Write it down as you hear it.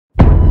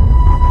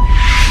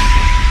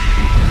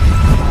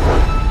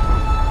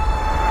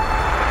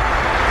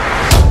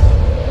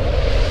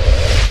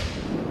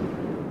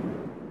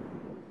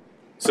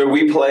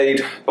We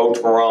played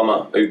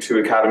Baltimore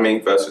O2 Academy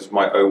versus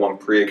my O1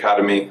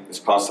 Pre-Academy this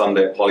past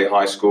Sunday at Poly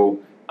High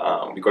School.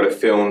 We got it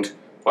filmed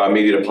by our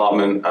media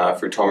department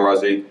through Tom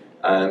Ruzzi,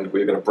 and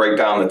we're going to break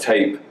down the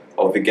tape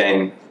of the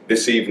game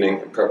this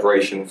evening in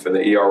preparation for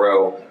the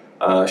ERL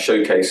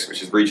showcase,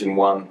 which is Region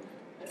 1.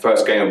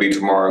 First game will be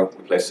tomorrow.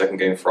 We play a second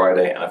game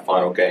Friday and a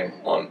final game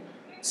on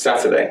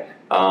Saturday.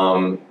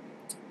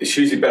 It's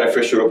hugely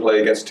beneficial to play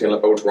against a team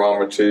like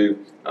Baltimore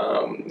too.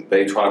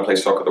 They try to play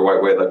soccer the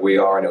right way like we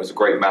are, and it was a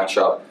great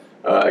matchup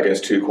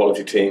against two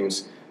quality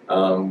teams.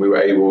 We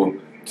were able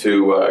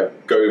to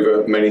go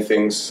over many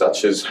things,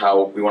 such as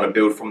how we want to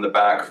build from the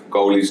back,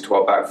 goalies to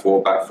our back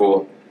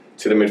four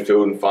to the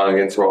midfield, and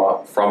finally into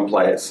our front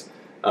players.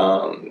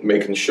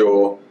 Making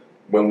sure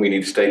when we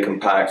need to stay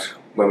compact,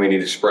 when we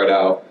need to spread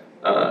out,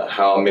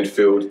 how our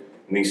midfield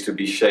needs to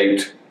be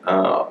shaped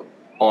on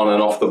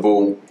and off the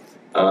ball,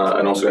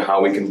 and also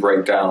how we can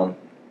break down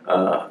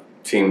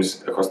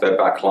teams across their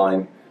back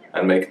line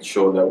and making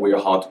sure that we are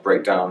hard to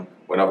break down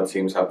when other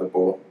teams have the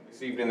ball.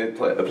 This evening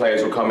the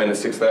players will come in at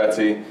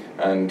 6:30,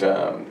 and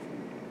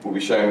we'll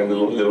be showing them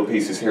little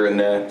pieces here and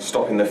there,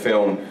 stopping the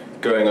film,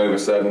 going over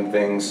certain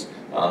things,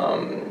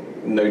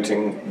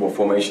 noting what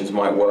formations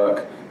might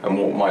work and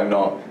what might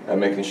not, and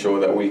making sure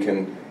that we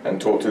can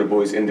talk to the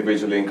boys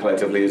individually and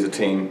collectively as a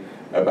team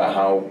about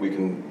how we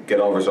can get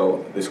our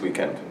result this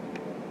weekend.